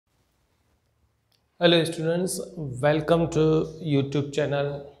Hello students, welcome to YouTube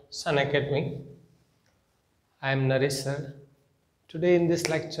channel Sun Academy. I am Naresh Sir. Today in this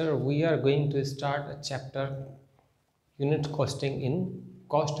lecture we are going to start a chapter unit costing in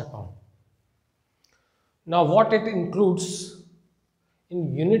cost account. Now what it includes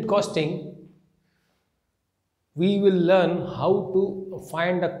in unit costing, we will learn how to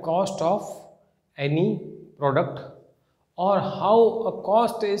find the cost of any product or how a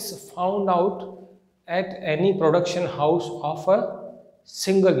cost is found out at any production house of a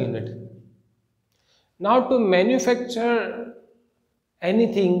single unit. Now to manufacture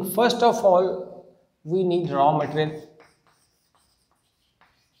anything, first of all we need raw material.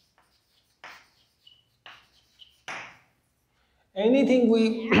 Anything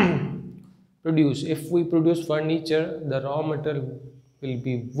we produce, if we produce furniture, the raw material will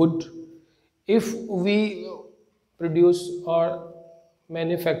be wood. If we produce or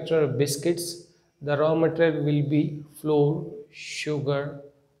manufacture biscuits, the raw material will be flour, sugar,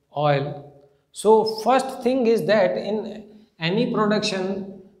 oil. So first thing is that in any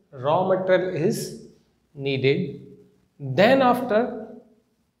production raw material is needed. Then after,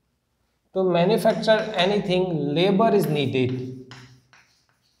 to manufacture anything, labor is needed.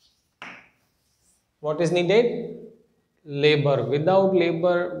 What is needed? Labor. Without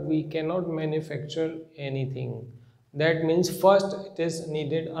labor we cannot manufacture anything. That means first it is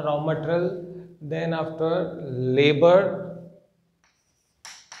needed a raw material, then after labor,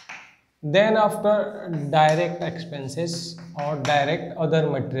 then after direct expenses or direct other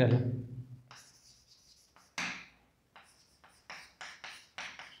material.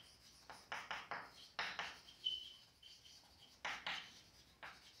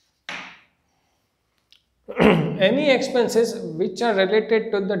 Any expenses which are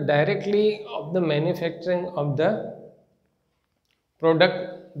related to the directly of the manufacturing of the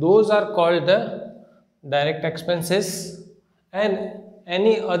product, those are called the direct expenses, and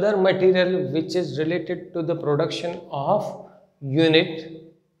any other material which is related to the production of unit,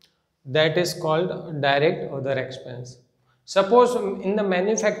 that is called direct other expense. Suppose in the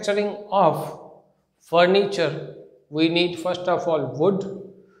manufacturing of furniture we need first of all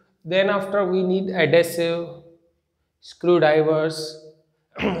wood, then after we need adhesive, screwdrivers,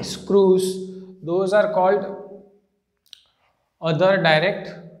 screws, those are called other direct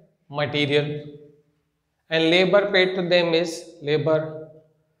material, and labor paid to them is labor.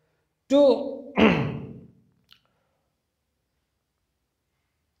 To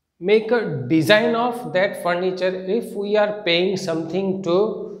make a design of that furniture, if we are paying something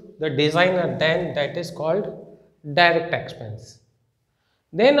to the designer, then that is called direct expense.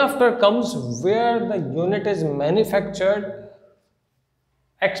 Then after comes where the unit is manufactured,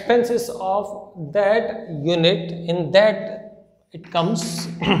 expenses of that unit, in that it comes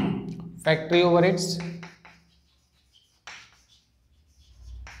factory overheads,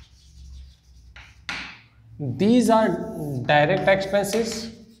 these are direct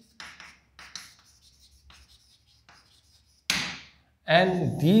expenses,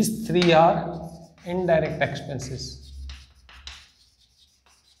 and these three are indirect expenses.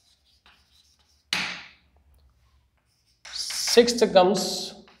 Sixth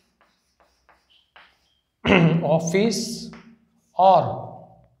comes office or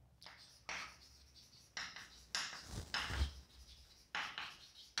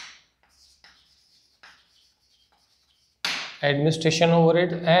administration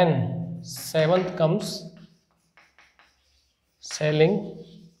overhead, and seventh comes selling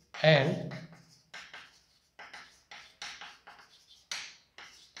and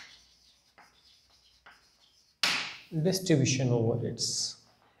distribution overheads.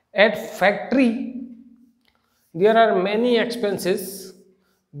 At factory there are many expenses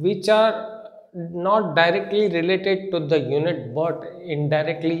which are not directly related to the unit but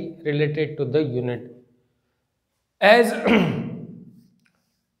indirectly related to the unit, as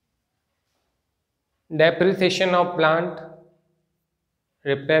depreciation of plant,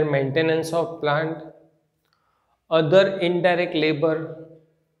 repair maintenance of plant, other indirect labor,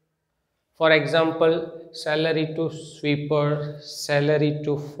 for example salary to sweeper, salary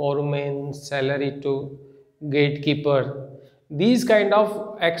to foreman, salary to gatekeeper. These kind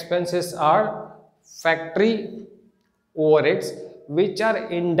of expenses are factory overheads which are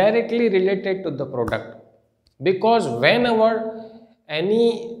indirectly related to the product, because whenever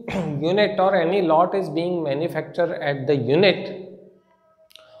any unit or any lot is being manufactured at the unit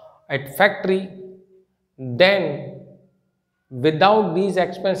at factory, then without these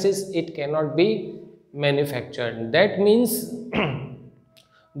expenses it cannot be manufactured. That means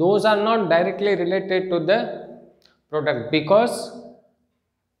those are not directly related to the product, because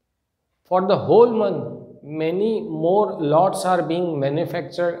for the whole month, many more lots are being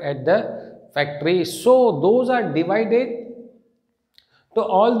manufactured at the factory. So those are divided to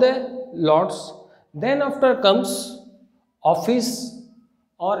all the lots. Then after comes office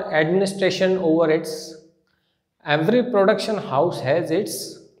or administration overheads. Every production house has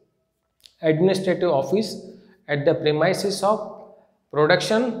its administrative office at the premises of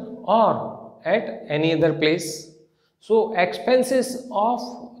production or at any other place. So expenses of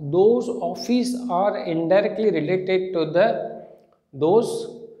those office are indirectly related to the those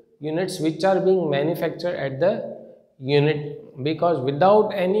units which are being manufactured at the unit, because without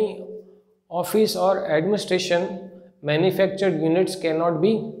any office or administration, manufactured units cannot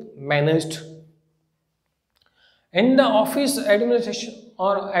be managed. In the office administration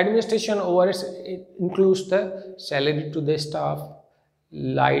or administration overheads, it includes the salary to the staff,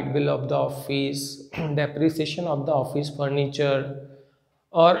 light bill of the office, depreciation of the office furniture,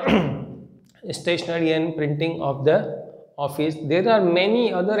 or stationery and printing of the office. There are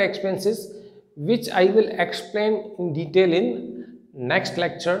many other expenses which I will explain in detail in next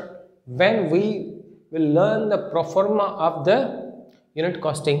lecture when we will learn the pro forma of the unit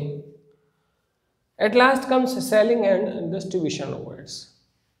costing. At last comes selling and distribution overheads.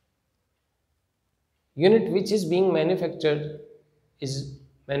 Unit which is being manufactured is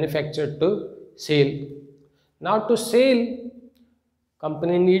manufactured to sale. Now to sale,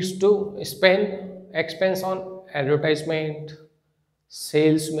 company needs to spend expense on advertisement,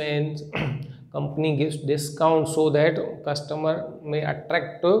 salesmen, company gives discount so that customer may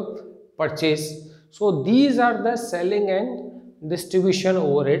attract to purchase. So these are the selling and distribution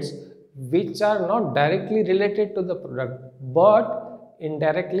overheads which are not directly related to the product but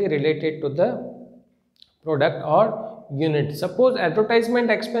indirectly related to the product or unit. Suppose advertisement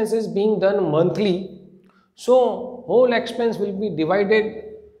expense is being done monthly, so whole expense will be divided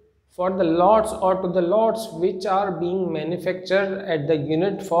for the lots or to the lots which are being manufactured at the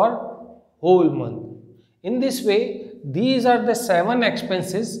unit for whole month. In this way, these are the 7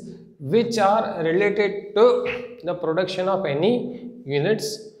 expenses which are related to the production of any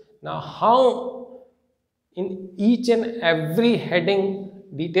units. Now how in each and every heading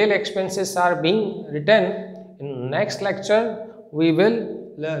detailed expenses are being written, in next lecture we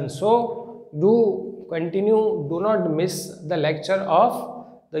will learn. So do continue, do not miss the lecture of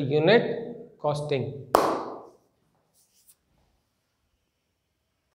the unit costing.